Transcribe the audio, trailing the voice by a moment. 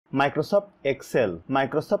Microsoft Excel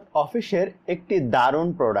Microsoft অফিসের একটি দারুণ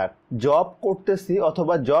প্রোডাক্ট। জব করতেছি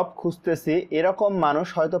অথবা জব খুঁজতেছি এরকম মানুষ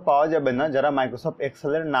হয়তো পাওয়া যাবে না যারা মাইক্রোসফট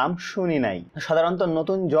এক্সেলের নাম শুনি নাই। সাধারণত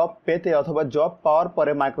নতুন জব পেতে অথবা জব পাওয়ার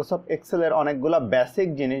পরে মাইক্রোসফট এক্সেলের অনেকগুলো বেসিক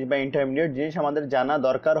জিনিস বা ইন্টারমিডিয়েট জিনিস আমাদের জানা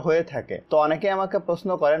দরকার হয়ে থাকে। তো অনেকে আমাকে প্রশ্ন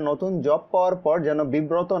করে নতুন জব পাওয়ার পর যেন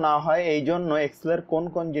বিব্রত না হয় এই জন্য এক্সেলের কোন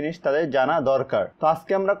কোন জিনিস তাদের জানা দরকার। তো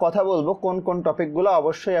আজকে আমরা কথা বলবো কোন কোন টপিকগুলো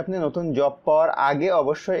অবশ্যই আপনি নতুন জব পাওয়ার আগে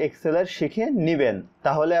অবশ্যই এক্সেলের শিখে নিবেন,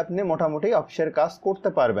 তাহলে আপনি মোটামুটি অফিসের কাজ করতে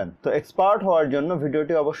পারবেন। তো এক্সপার্ট হওয়ার জন্য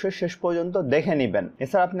ভিডিওটি অবশ্যই শেষ পর্যন্ত দেখে নেবেন।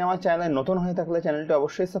 এছাড়া আপনি আমার চ্যানেলে নতুন হয়ে থাকলে চ্যানেলটি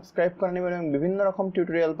অবশ্যই সাবস্ক্রাইব করে নেবেন এবং বিভিন্ন রকম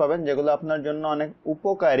টিউটোরিয়াল পাবেন যেগুলো আপনার জন্য অনেক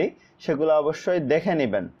উপকারী, সেগুলো অবশ্যই দেখে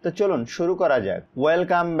নেবেন। তো চলুন শুরু করা যাক।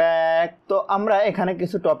 Welcome back. তো আমরা এখানে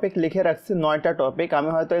কিছু টপিক লিখে রাখছি, 9টা টপিক। আমি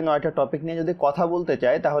হয়তো এই 9টা টপিক নিয়ে যদি কথা বলতে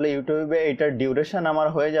চাই তাহলে ইউটিউবে এইটার ডিউরেশন আমার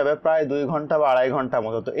হয়ে যাবে প্রায় 2 ঘন্টা বা 2.5 ঘন্টা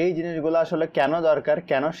মতো। তো এই জিনিসগুলো আসলে কেন দরকার,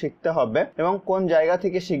 কেন শিখতে হবে এবং কোন জায়গা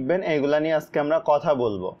থেকে শিখবেন এইগুলা নিয়ে আজকে আমরা কথা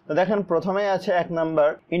বলবো। তো দেখেন প্রথমেই আছে 1 নাম্বার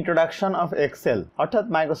ইন্ট্রোডাকশন অফ এক্সেল, অর্থাৎ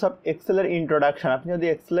মাইক্রোসফট এক্সেলের ইন্ট্রোডাকশন। আপনি যদি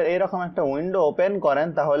এক্সেলের এরকম একটা উইন্ডো ওপেন করেন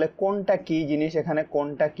তাহলে কোনটা কি জিনিস, এখানে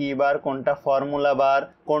কোনটা কি বার, কোনটা ফর্মুলা বার,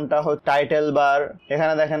 কোনটা হচ্ছে টাইটেল বার,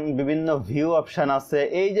 এখানে দেখেন বিভিন্ন ভিউ অপশন আছে।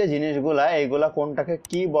 এই যে জিনিসগুলা এইগুলা কোনটাকে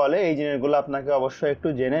কি বলে এই জিনিসগুলো আপনাকে অবশ্যই একটু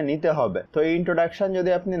জেনে নিতে হবে। তো এই ইন্ট্রোডাকশন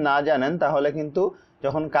যদি আপনি না জানেন তাহলে কিন্তু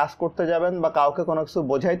যখন কাজ করতে যাবেন বা কাউকে কোনো কিছু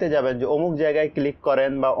বোঝাইতে যাবেন যে অমুক জায়গায় ক্লিক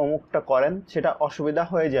করেন বা অমুকটা করেন, সেটা অসুবিধা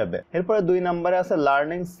হয়ে যাবে। এরপরে 2 নম্বরে আছে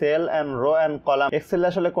learning sell and rho and column. Excel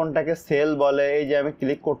আসলে কোনটাকে সেল বলে, এই যে আমি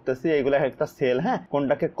ক্লিক করতেছি এইগুলা একটা সেল, হ্যাঁ,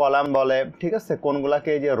 কোনটাকে কলাম বলে, ঠিক আছে, কোনগুলাকে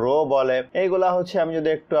এই যে রো বলে। এইগুলা হচ্ছে আমি যদি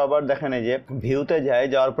একটু আবার দেখেন এই যে ভিউতে যাই,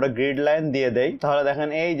 যাওয়ার পরে গ্রিড লাইন দিয়ে দেই তাহলে দেখেন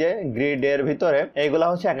এই যে গ্রিডের ভিতরে এইগুলা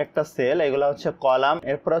হচ্ছে এক একটা সেল, এইগুলা হচ্ছে কলাম।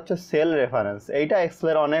 এরপর হচ্ছে সেল রেফারেন্স। এইটা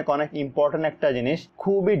এক্সেলের অনেক অনেক ইম্পর্টেন্ট একটা জিনিস,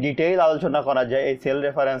 খুবই ডিটেইল আলোচনা করা যায় এই সেল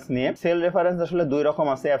রেফারেন্স নিয়ে। সেল রেফারেন্স আসলে 2 রকম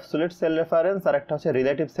আছে, অ্যাবসলিউট সেল রেফারেন্স আর একটা হচ্ছে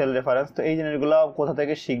রিলেটিভ সেল রেফারেন্স। তো এই জিনিসগুলো কোথা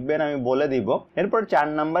থেকে শিখবেন আমি বলে দিব। এরপর 4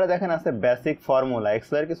 নম্বরে দেখেন আছে বেসিক ফর্মুলা।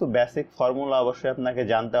 এক্সেলের কিছু বেসিক ফর্মুলা অবশ্যই আপনাকে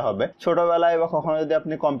জানতে হবে। ছোটবেলায় বা কখনো যদি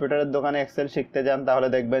আপনি কম্পিউটারের দোকানে এক্সেল শিখতে যান তাহলে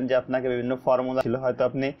দেখবেন যে আপনাকে বিভিন্ন ফর্মুলা ছিল, হয়তো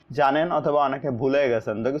আপনি জানেন অথবা অনেকে ভুলে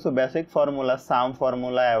গেছেন। তো কিছু বেসিক ফর্মুলা, সাম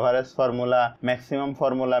formula, average formula, maximum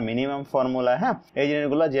formula, minimum formula, হ্যাঁ, এই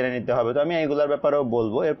জিনিসগুলো জেনে নিতে হবে। তো আমি এইগুলোর ব্যাপারেও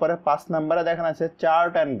বলবো। এরপরে 5 নম্বরে দেখেন আছে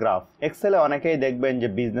চার্ট অ্যান্ড গ্রাফ। এক্সেলে অনেকেই দেখবেন যে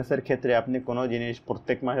বিজনেসের ক্ষেত্রে আপনি কোনো জিনিস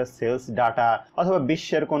প্রত্যেক মাসের সেলস ডাটা অথবা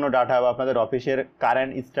বিশ্বের কোনো ডাটা বা আপনাদের অফিসের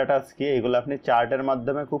কারেন্ট স্ট্যাটাস কি, এগুলো আপনি চার্টের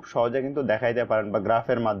মাধ্যমে খুব সহজে কিন্তু দেখাইতে পারেন বা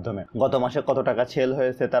গ্রাফের মাধ্যমে। গত মাসে কত টাকা সেল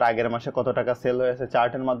হয়েছে, তার আগের মাসে কত টাকা সেল হয়েছে,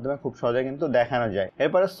 চার্টের মাধ্যমে খুব সহজে কিন্তু দেখানো যায়।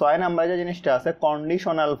 এরপরে 6 নম্বরে যে জিনিসটা আছে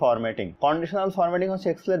কন্ডিশনাল ফরম্যাটিং। কন্ডিশনাল ফরম্যাটিং হচ্ছে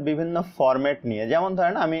এক্সেলের বিভিন্ন ফরম্যাট নিয়ে। যেমন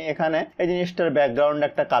ধরেন আমি এখানে এই জিনিসটার ব্যাকগ্রাউন্ড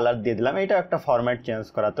একটা কালার দিয়ে দিলাম, এটা একটা ফরম্যাট চেঞ্জ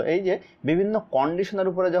করা। তো এই যে বিভিন্ন কন্ডিশনের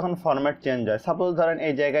উপরে যখন ফরম্যাট চেঞ্জ হয়, সাপোজ ধরেন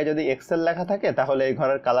এই জায়গায় যদি এক্সেল লেখা থাকে তাহলে এই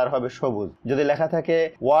ঘরের কালার হবে সবুজ, যদি লেখা থাকে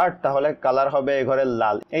ওয়ার্ড তাহলে কালার হবে এই ঘরের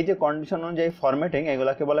লাল। এই যে কন্ডিশন অনুযায়ী ফরম্যাটিং,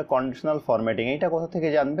 এগুলাকে বলে কন্ডিশনাল ফরম্যাটিং। এইটা কোথা থেকে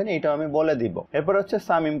জানবেন এটা আমি বলে দিব। এরপর হচ্ছে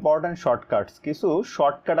সাম ইম্পর্টেন্ট শর্টকাটস। কিছু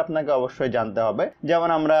শর্টকাট আপনাকে অবশ্যই জানতে হবে। যেমন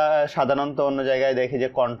আমরা সাধারণত অন্য জায়গায় দেখি যে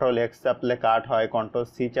কন্ট্রোল এক্স চাপলে কাট হয়, কন্ট্রোল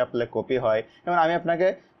সি চাপলে কপি হয়। যেমন আমি আপনাকে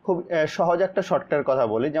খুব সহজ একটা শর্টকাটের কথা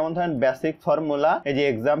বলি। যেমন ধরেন বেসিক ফর্মুলা, এই যে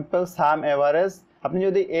এক্সাম্পল সাম এভারেজ, আপনি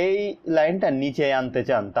যদি এই লাইনটা নিচে আনতে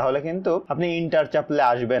চান তাহলে কিন্তু আপনি ইন্টার চাপলে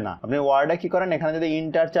আসবে না। আপনি ওয়ার্ডে কি করেন, এখানে যদি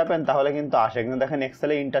ইন্টার চাপেন তাহলে কিন্তু আসে, কিন্তু দেখেন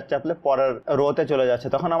এক্সেলে ইন্টার চাপলে পরের রোতে চলে যাচ্ছে।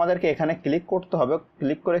 তখন আমাদেরকে এখানে ক্লিক করতে হবে,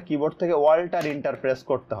 ক্লিক করে কিবোর্ড থেকে অল্ট আর ইন্টার প্রেস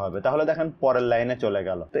করতে হবে, তাহলে দেখেন পরের লাইনে চলে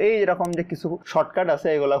গেল। তো এই রকম যে কিছু শর্টকাট আছে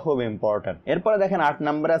এগুলো খুব ইম্পর্টেন্ট। এরপরে দেখেন 8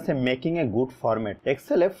 নম্বরে আছে making a good format.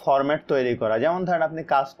 এক্সেলে format তৈরি করা। যেমন ধরেন আপনি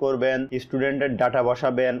কাজ করবেন, স্টুডেন্টের ডাটা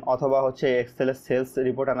বসাবেন অথবা হচ্ছে এক্সেলে সেলস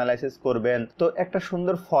রিপোর্ট অ্যানালাইসিস করবেন, তো একটা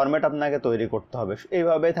সুন্দর ফরম্যাট আপনাকে তৈরি করতে হবে।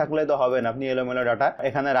 এইভাবে থাকলে তো হবে না, আপনি এলোমেলো ডাটা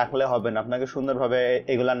এখানে রাখলে হবে না, আপনাকে সুন্দরভাবে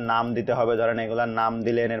এগুলার নাম দিতে হবে। ধরেন এগুলার নাম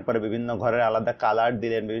দিলেন, এরপরে বিভিন্ন ঘরের আলাদা কালার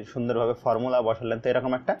দিলেন, সুন্দরভাবে ফর্মুলা বসালেন। তো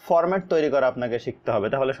এরকম একটা ফরম্যাট তৈরি করা আপনাকে শিখতে হবে,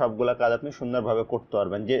 তাহলে সবগুলা কাজ আপনি সুন্দরভাবে করতে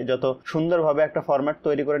পারবেন। যে যত সুন্দরভাবে একটা ফরম্যাট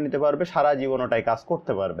তৈরি করে নিতে পারবে সারা জীবন ওটাই কাজ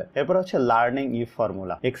করতে পারবে। এরপর হচ্ছে learning if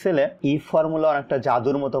formula. এক্সেলে if formula অনেকটা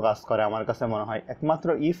জাদুর মতো কাজ করে আমার কাছে মনে হয়। একমাত্র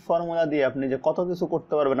ইফ ফর্মুলা দিয়ে আপনি যে কত কিছু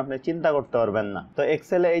করতে পারবেন আপনি চিন্তা করতে পারবেন না। তো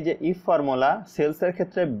এক্সেলে এই যে ইফ ফর্মুলা সেলস এর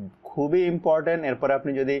ক্ষেত্রে খুবই ইম্পর্টেন্ট। এরপরে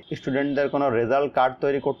আপনি যদি স্টুডেন্টদের কোনো রেজাল্ট কার্ড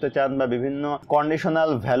তৈরি করতে চান বা বিভিন্ন কন্ডিশনাল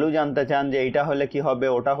ভ্যালু জানতে চান যে এইটা হলে কি হবে,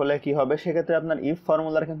 ওটা হলে কি হবে, সেক্ষেত্রে আপনার ইফ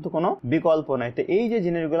ফর্মুলার কিন্তু কোনো বিকল্প নাই। তো এই যে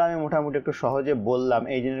জিনিসগুলো আমি মোটামুটি একটু সহজে বললাম,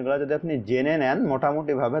 এই জিনিসগুলো যদি আপনি জেনে নেন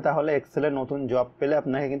মোটামুটি ভাবে, তাহলে এক্সেলে নতুন জব পেলে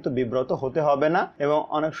আপনাকে কিন্তু বিব্রত হতে হবে না এবং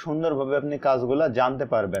অনেক সুন্দরভাবে আপনি কাজগুলো জানতে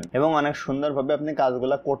পারবেন এবং অনেক সুন্দরভাবে আপনি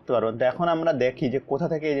কাজগুলো করতে পারবেন। তো এখন আমরা দেখি যে কোথা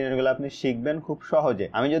থেকে এই জিনিসগুলো আপনি শিখবেন খুব সহজে।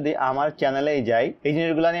 আমি যদি আমার চ্যানেলেই যাই, এই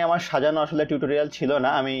জিনিসগুলো নিয়ে আমার সাজানো আসলে টিউটোরিয়াল ছিল না,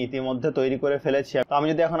 আমি ইতিমধ্যে তৈরি করে ফেলেছি। তো আমি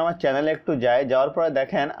যদি এখন আমার চ্যানেলে একটু যাই, যাওয়ার পরে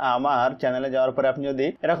দেখেন আমার চ্যানেলে যাওয়ার পরে আপনি যদি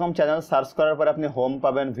এরকম চ্যানেল সার্চ করার পরে আপনি হোম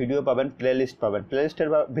পাবেন, ভিডিও পাবেন, প্লেলিস্ট পাবেন। প্লেলিস্টের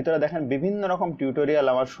ভিতরে দেখেন বিভিন্ন রকম টিউটোরিয়াল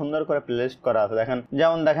আমার সুন্দর করে প্লেলিস্ট করা আছে। দেখেন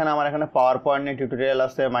যেমন দেখেন আমার এখানে পাওয়ার পয়েন্ট নিয়ে টিউটোরিয়াল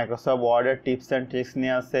আছে, মাইক্রোসফট ওয়ার্ডের টিপস এন্ড ট্রিক্স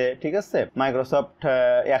নিয়ে আছে, ঠিক আছে, মাইক্রোসফট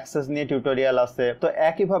অ্যাক্সেস নিয়ে টিউটোরিয়াল আছে। তো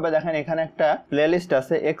একইভাবে দেখেন এখানে একটা প্লেলিস্ট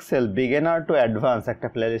আছে এক্সেল বিগিনার টু অ্যাডভান্স, একটা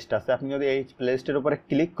প্লেলিস্ট আছে। আপনি যদি এই প্লেলিস্টের উপরে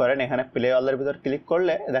ক্লিক করেন, এখানে প্লে অলের ভিতর ক্লিক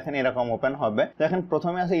করলে দেখেন এরকম ওপেন হবে। দেখেন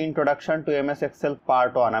প্রথমে আছে introduction to MS Excel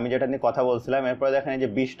part 1, আমি যেটা নিয়ে কথা বলছিলাম। এরপরে দেখেন এই যে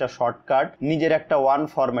 20টা শর্টকাট, নিজের একটা ওয়ান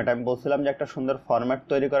ফরম্যাট, আমি বলছিলাম যে একটা সুন্দর ফরম্যাট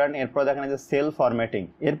তৈরি করেন। এরপরে দেখেন এই যে সেল ফরম্যাটিং,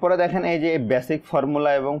 এরপরে দেখেন এই যে বেসিক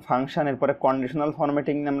ফর্মুলা এবং ফাংশন, এরপরে কন্ডিশনাল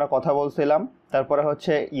ফরম্যাটিং নিয়ে আমরা কথা বলছিলাম। তারপরে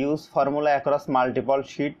হচ্ছে use formula across multiple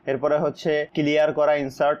sheet, এরপরে হচ্ছে ক্লিয়ার করা,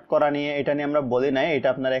 ইনসার্ট করা নিয়ে, এটা নিয়ে আমরা বলি নাই, এটা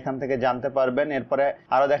আপনারা এখান থেকে জানতে পারবেন। এরপরে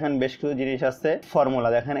আরো দেখেন বেশ কিছু জিনিস আছে। ফর্মুলা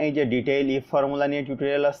দেখেন এই যে ডিটেইল ইফ ফর্মুলা নিয়ে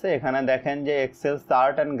টিউটোরিয়াল আছে। এখানে দেখেন যে এক্সেল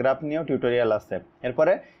চার্ট এন্ড গ্রাফ নিয়েও টিউটোরিয়াল আছে।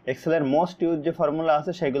 এরপরে এক্সেলের মোস্ট ইউজ যে ফর্মুলা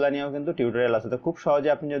আছে সেগুলো নিয়েও কিন্তু টিউটোরিয়াল আছে। তো খুব সহজে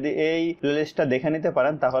আপনি যদি এই প্লেলিস্টটা দেখে নিতে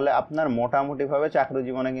পারেন, তাহলে আপনার মোটামুটি ভাবে চাকরি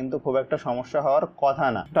জীবনে কিন্তু খুব একটা সমস্যা হওয়ার কথা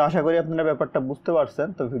না। তো আশা করি আপনারা ব্যাপারটা বুঝতে পারছেন।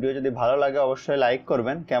 তো ভিডিও যদি ভালো লাগে অবশ্যই লাইক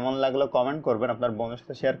করবেন, কেমন লাগলো কমেন্ট করবেন, আপনার বন্ধুদের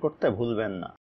সাথে শেয়ার করতে ভুলবেন না।